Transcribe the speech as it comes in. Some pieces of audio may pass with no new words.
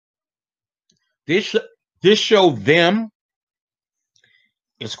This this show Them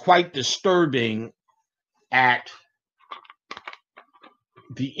is quite disturbing at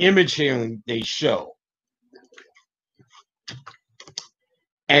the imaging they show.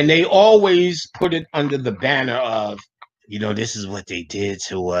 And they always put it under the banner of, this is what they did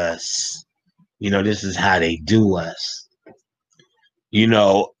to us. This is how they do us.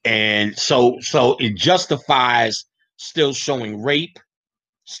 And so it justifies still showing rape,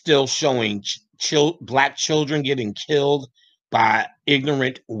 still showing black children getting killed by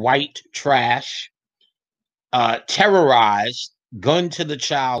ignorant white trash, terrorized, gun to the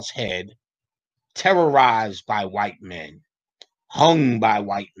child's head, terrorized by white men, hung by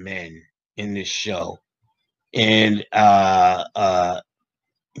white men in this show, and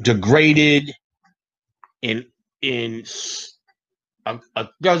degraded in a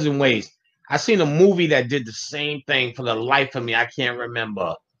dozen ways. I seen a movie that did the same thing. For the life of me, I can't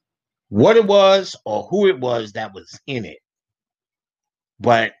remember what it was or who it was that was in it.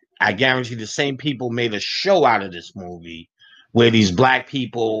 But I guarantee the same people made a show out of this movie where these black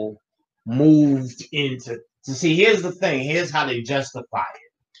people moved into. See, here's the thing. Here's how they justify it.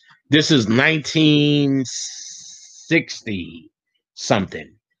 This is 1960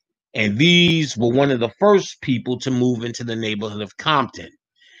 something. And these were one of the first people to move into the neighborhood of Compton.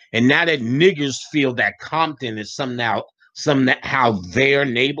 And now that niggers feel that Compton is somehow their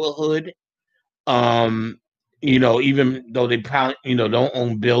neighborhood, even though they probably, don't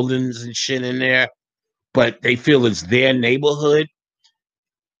own buildings and shit in there, but they feel it's their neighborhood.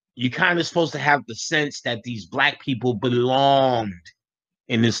 You kind of supposed to have the sense that these black people belonged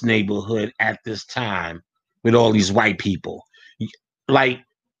in this neighborhood at this time with all these white people. Like,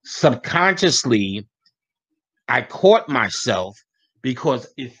 subconsciously, I caught myself because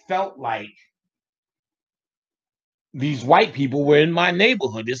it felt like these white people were in my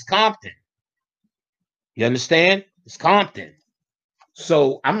neighborhood. It's Compton. You understand? It's Compton.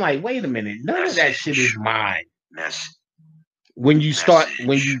 So I'm like, wait a minute, none of that shit is mine. When you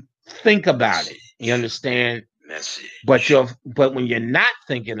think about it, you understand? But when you're not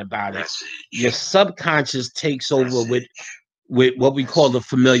thinking about it, your subconscious takes over with what we call the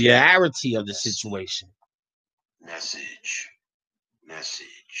familiarity of the situation. Message.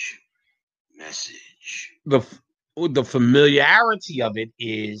 The familiarity of it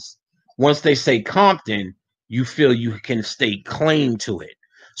is, once they say Compton, you feel you can stake claim to it.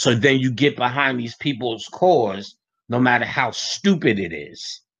 So then you get behind these people's cause, no matter how stupid it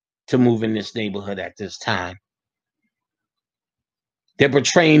is to move in this neighborhood at this time. They're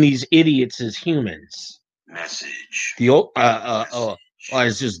portraying these idiots as humans. Message.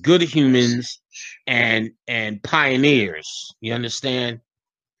 As just good humans and pioneers. You understand?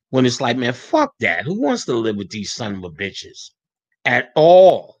 When it's like, man, fuck that. Who wants to live with these son of a bitches at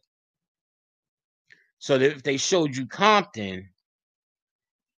all? So that if they showed you Compton,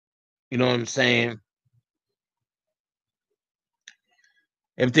 you know what I'm saying?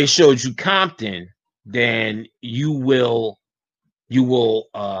 If they showed you Compton, then you will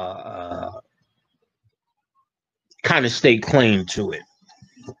kind of stake claim to it.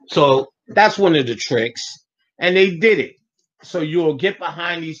 So that's one of the tricks, and they did it. So you'll get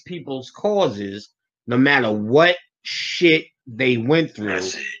behind these people's causes, no matter what shit they went through.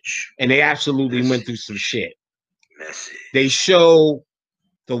 Message. And they absolutely went through some shit. Message. They show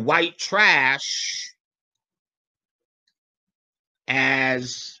the white trash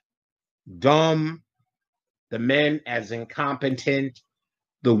as dumb, the men as incompetent,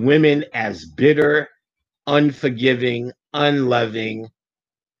 the women as bitter, unforgiving, unloving,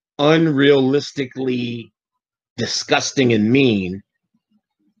 unrealistically disgusting and mean,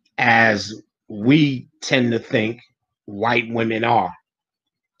 as we tend to think white women are,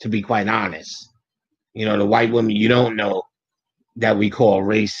 to be quite honest. The white women you don't know that we call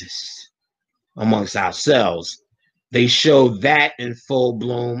racist amongst ourselves. They show that in full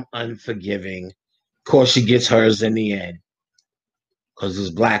bloom, unforgiving. Of course, she gets hers in the end. Because this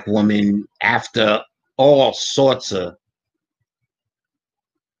black woman, after all sorts of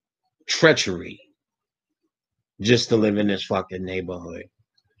treachery, just to live in this fucking neighborhood.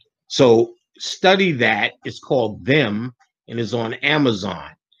 So study that. It's called Them, and it's on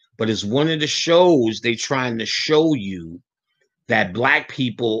Amazon. But it's one of the shows they trying to show you that black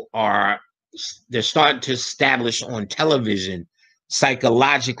people they're starting to establish on television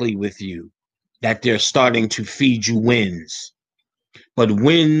psychologically with you that they're starting to feed you wins. But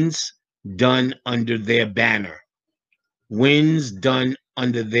wins done under their banner. Wins done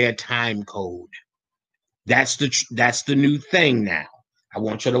under their time code. That's the new thing now. I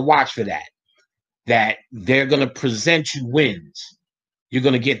want you to watch for that. That they're going to present you wins. You're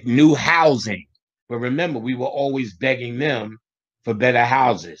going to get new housing. But remember, we were always begging them for better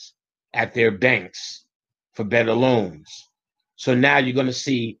houses at their banks, for better loans. So now you're going to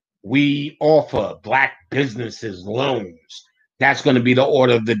see we offer Black businesses loans. That's going to be the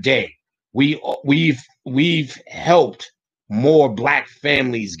order of the day. We've helped more Black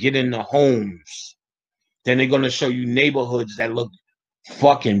families get into homes. Then they're going to show you neighborhoods that look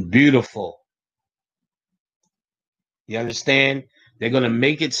fucking beautiful. You understand? They're going to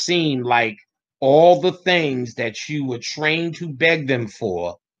make it seem like all the things that you were trained to beg them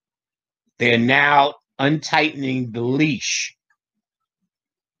for, they're now untightening the leash.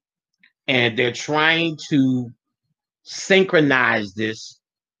 And they're trying to synchronize this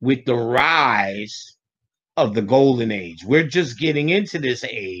with the rise of the golden age. We're just getting into this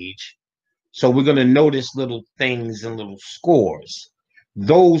age, so we're going to notice little things and little scores.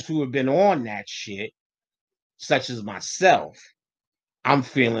 Those who have been on that shit, such as myself, I'm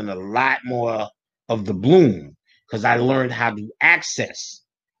feeling a lot more of the bloom because I learned how to access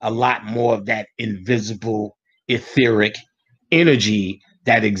a lot more of that invisible, etheric energy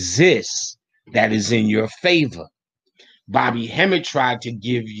that exists, that is in your favor. Bobby Hemmett tried to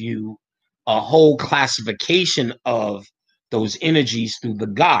give you a whole classification of those energies through the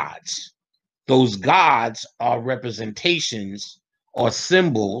gods. Those gods are representations or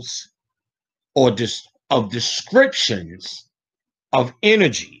symbols or of descriptions of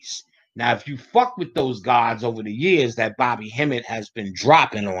energies. Now, if you fuck with those gods over the years that Bobby Hemmett has been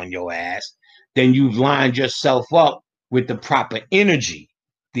dropping on your ass, then you've lined yourself up with the proper energy,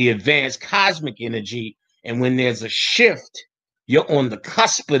 the advanced cosmic energy. And when there's a shift, you're on the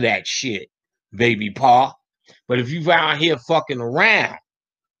cusp of that shit, baby paw. But if you're out here fucking around,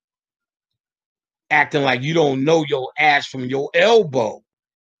 acting like you don't know your ass from your elbow,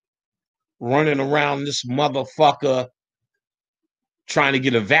 running around this motherfucker trying to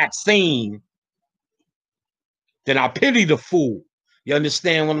get a vaccine, then I pity the fool. You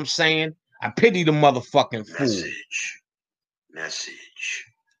understand what I'm saying? I pity the motherfucking fool. Message.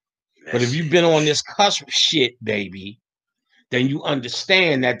 But if you've been on this cusp shit, baby, then you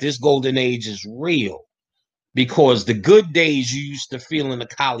understand that this golden age is real. Because the good days you used to feel in the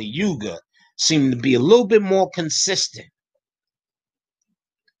Kali Yuga seem to be a little bit more consistent.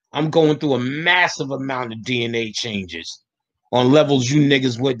 I'm going through a massive amount of DNA changes on levels you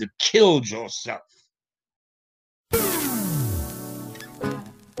niggas would have killed yourself. You're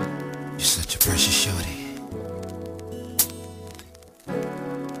such a precious shorty.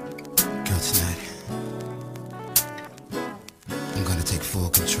 Girl, tonight I'm gonna take full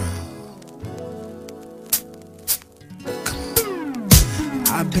control. Come on.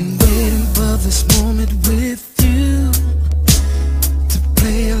 I've been waiting for this moment with you, to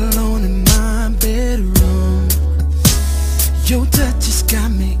play alone in my bedroom. Your touch has got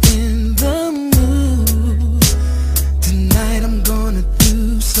me in the mood. Tonight I'm gonna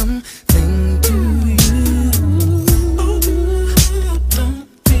do something to you.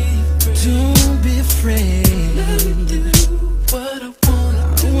 Don't be afraid. What I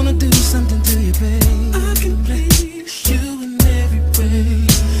wanna do something to you, babe. I can please you in every way.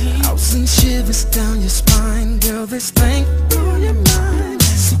 I'll send shivers down your spine, girl. This thing on your mind.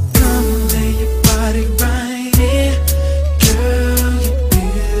 So come and lay your body right here. Girl, you're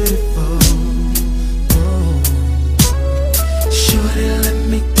beautiful. Oh. Shorty, let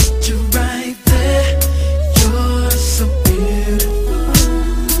me get you right there. You're so beautiful.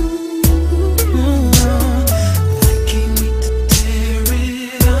 Oh. I can't wait to tear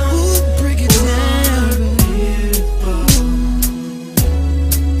it up. Ooh, break it down. Beautiful.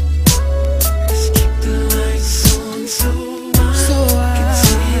 Let's keep the lights on so I can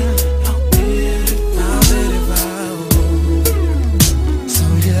see how beautiful. So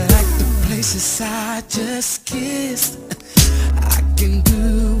you like the places I just kissed? I can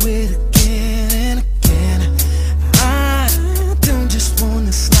do it again and again. I don't just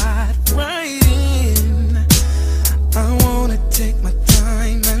wanna slide right in. I wanna take my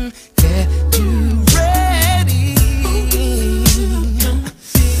time and get you ready.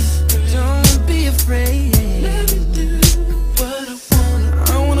 Don't be afraid.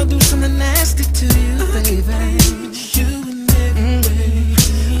 I wanna do something nasty to you, baby.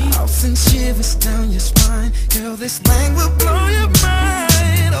 I'll send shivers down your spine. Girl, this thing will blow your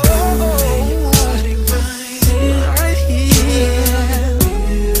mind. Right here.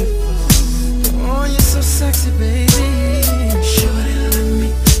 Oh, you're so sexy, baby. Shorty, let me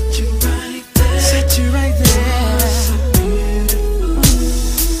get you right there. Set you right there.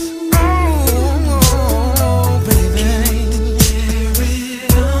 Oh, baby.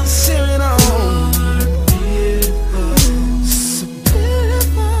 Tear it on. So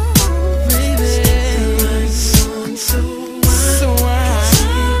beautiful, baby.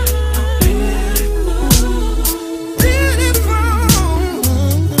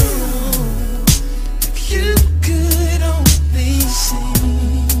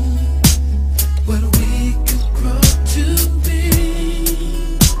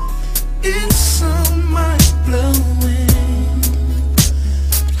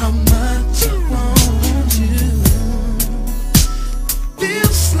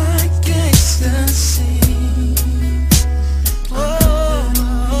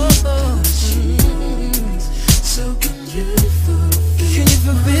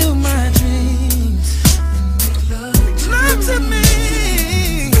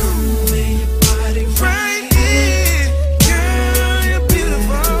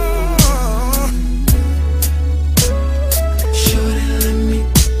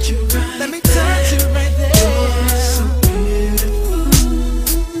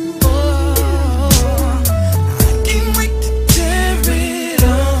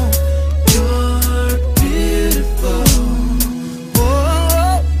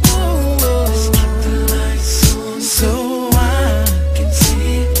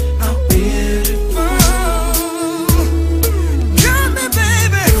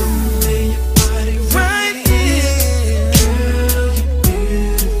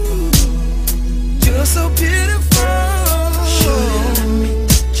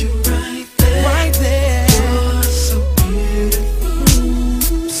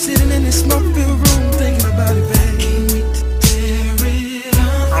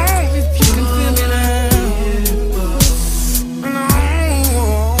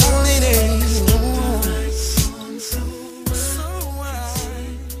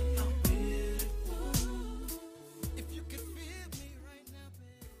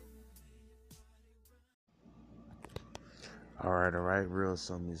 world?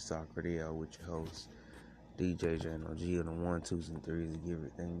 So Miss Talk Radio with your host, DJ Jano G on the 1, 2s, and 3s to give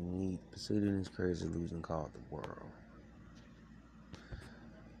everything you need. Pursuing this crazy illusion called the world.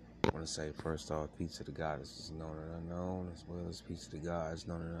 I want to say first off, peace to the goddesses known and unknown, as well as peace to the gods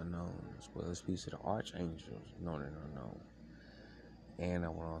known and unknown, as well as peace to the archangels known and unknown. And I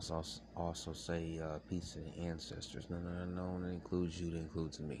want to also say peace to the ancestors known and unknown. It includes you, it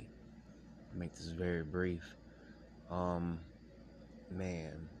includes me. I'll make this very brief.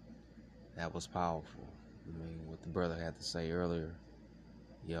 Man, that was powerful. I mean, what the brother had to say earlier,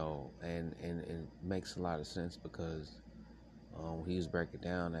 and it makes a lot of sense because when he was breaking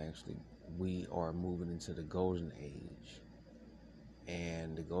down, actually, we are moving into the golden age.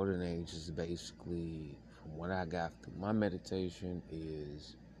 And the golden age is basically, from what I got through my meditation,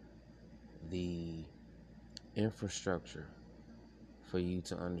 is the infrastructure for you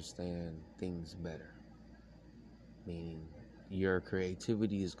to understand things better. Meaning, your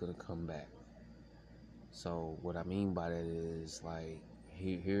creativity is going to come back. So what I mean by that is, like,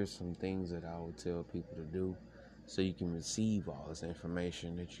 here's some things that I would tell people to do so you can receive all this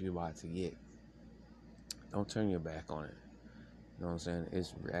information that you're about to get. Don't turn your back on it. You know what I'm saying?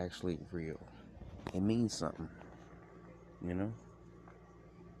 It's actually real. It means something. You know?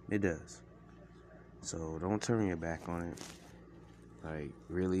 It does. So don't turn your back on it. Like,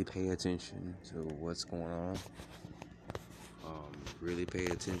 really pay attention to what's going on. Really pay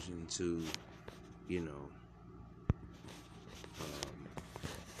attention to,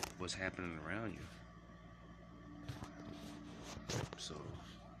 what's happening around you. So,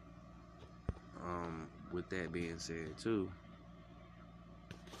 with that being said too,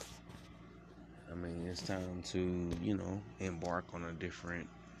 I mean, it's time to, embark on a different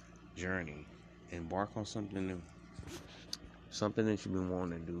journey. Embark on something new. Something that you've been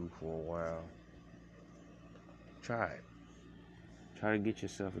wanting to do for a while. Try it. Try to get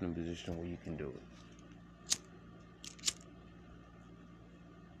yourself in a position where you can do it.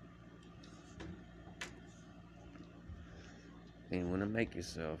 And you want to make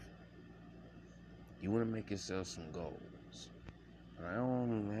yourself some goals. I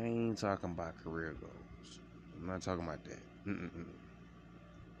ain't talking about career goals. I'm not talking about that.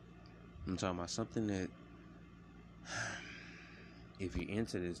 I'm talking about something that, if you're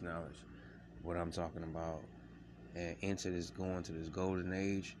into this knowledge, what I'm talking about, and into this, going to this golden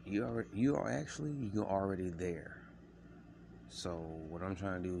age, you're already there. So what I'm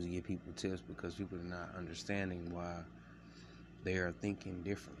trying to do is give people tips, because people are not understanding why they are thinking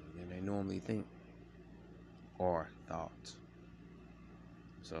differently than they normally think or thought.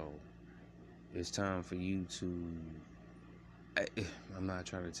 So it's time for you to, I'm not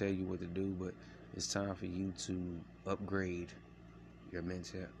trying to tell you what to do, but it's time for you to upgrade your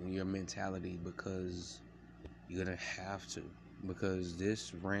mentality, because you're gonna have to, because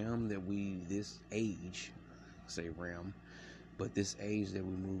this age that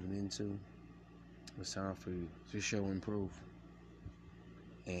we're moving into, it's time for you to show and prove.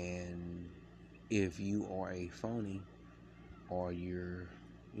 And if you are a phony, or you're,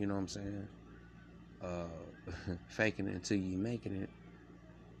 faking it until you making it,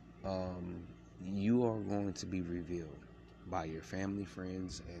 you are going to be revealed by your family,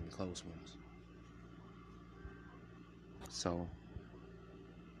 friends, and close ones. So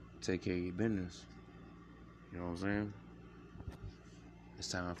take care of your business. You know what I'm saying? It's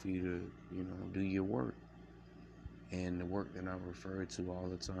time for you to, do your work. And the work that I refer to all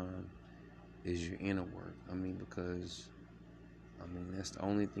the time is your inner work. Because that's the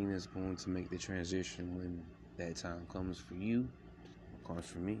only thing that's going to make the transition when that time comes for you, comes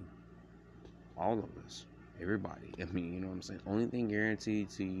for me. All of us. Everybody. You know what I'm saying? Only thing guaranteed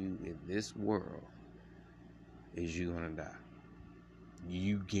to you in this world is you're gonna die.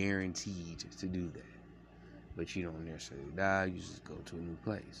 You guaranteed to do that. But you don't necessarily die, you just go to a new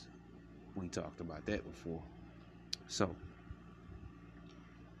place. We talked about that before. So,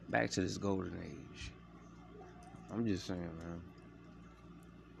 back to this golden age. I'm just saying,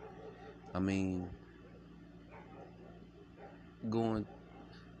 man. Going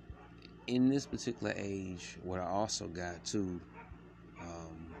in this particular age, what I also got too,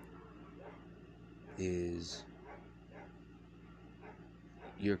 is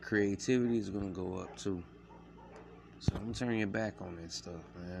your creativity is going to go up too. So don't turn your back on that stuff,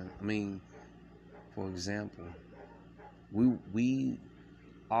 man. For example, we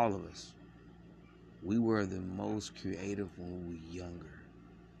all of us, we were the most creative when we were younger.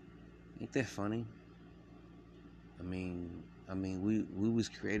 Ain't that funny? We was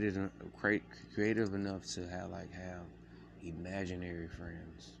creative enough to have imaginary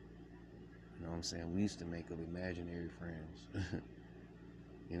friends. You know what I'm saying? We used to make up imaginary friends.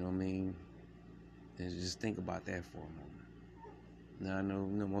 You know what I mean? And just think about that for a moment. Now I know,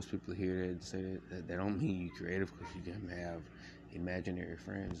 most people hear that and say that don't mean you're creative because you can have imaginary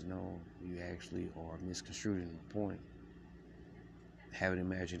friends. No, you actually are misconstruing the point. Having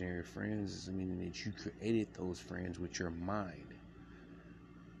imaginary friends is meaning that you created those friends with your mind.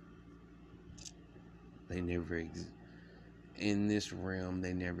 They never in this realm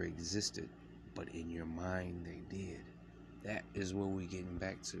they never existed, but in your mind they did. That is what we're getting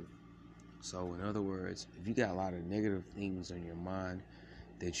back to. So in other words, if you got a lot of negative things on your mind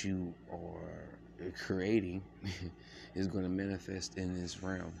that you are creating, is going to manifest in this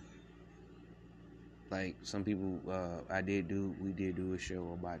realm. Like some people, we did do a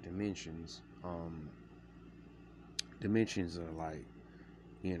show about dimensions. Dimensions are like,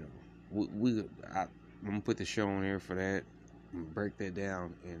 I'm gonna put the show on here for that, and break that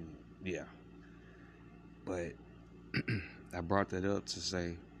down, and yeah. But I brought that up to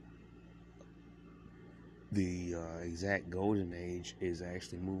say the exact golden age is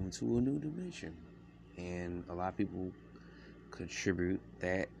actually moving to a new dimension, and a lot of people contribute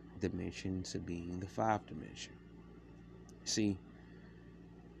that dimension to being the 5th dimension. See,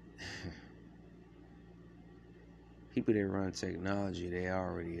 people that run technology, they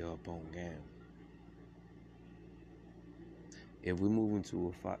already up on game. If we move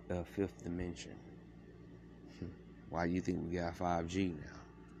into a 5th dimension, why do you think we got 5G now?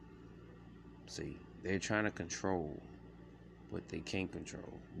 See, they're trying to control what they can't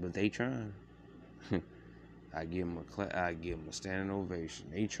control, but they trying. I give them a standing ovation.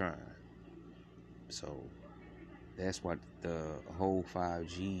 They trying. So that's what the whole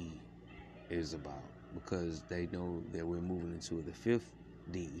 5G is about, because they know that we're moving into the 5th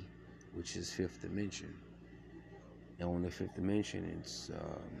D, which is 5th dimension. And on the 5th dimension, it's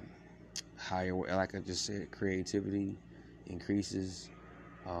higher. Like I just said, creativity increases.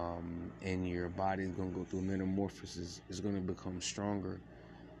 And your body is going to go through a metamorphosis. It's going to become stronger.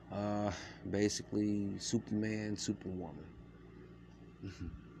 Basically, Superman, Superwoman.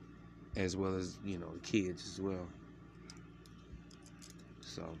 As well as, kids as well.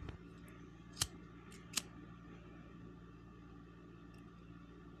 So,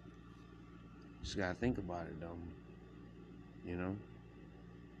 just got to think about it, though.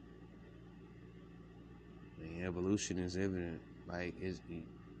 The evolution is evident. Like,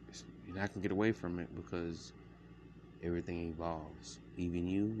 you're not gonna get away from it, because everything evolves. Even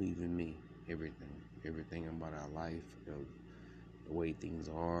you, even me. Everything about our life, the way things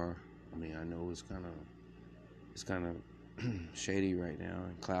are. I mean, I know it's kind of shady right now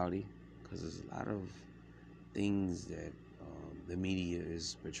and cloudy, because there's a lot of things that the media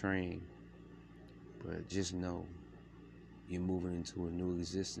is portraying. But just know, you're moving into a new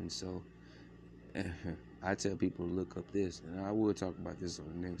existence. So I tell people to look up this, and I will talk about this on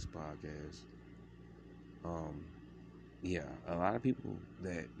the next podcast. A lot of people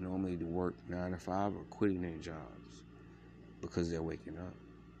that normally do work 9 to 5 are quitting their jobs because they're waking up,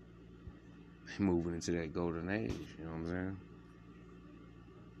 moving into that golden age. You know what I'm saying?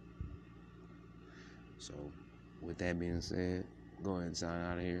 So, with that being said, go ahead and sign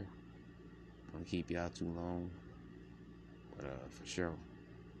out of here. I'm gonna keep y'all too long, but for sure.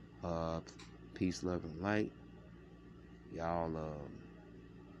 Peace, love, and light. Y'all, you know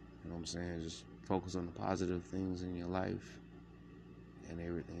what I'm saying? Just focus on the positive things in your life, and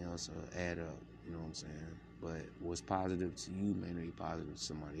everything else will add up. You know what I'm saying? But what's positive to you may not be positive to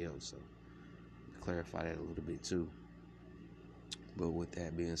somebody else. So clarify that a little bit too. But with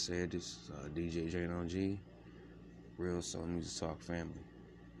that being said, this is DJ Jane G, Real Soul Music Talk family,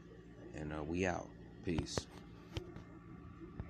 and we out. Peace.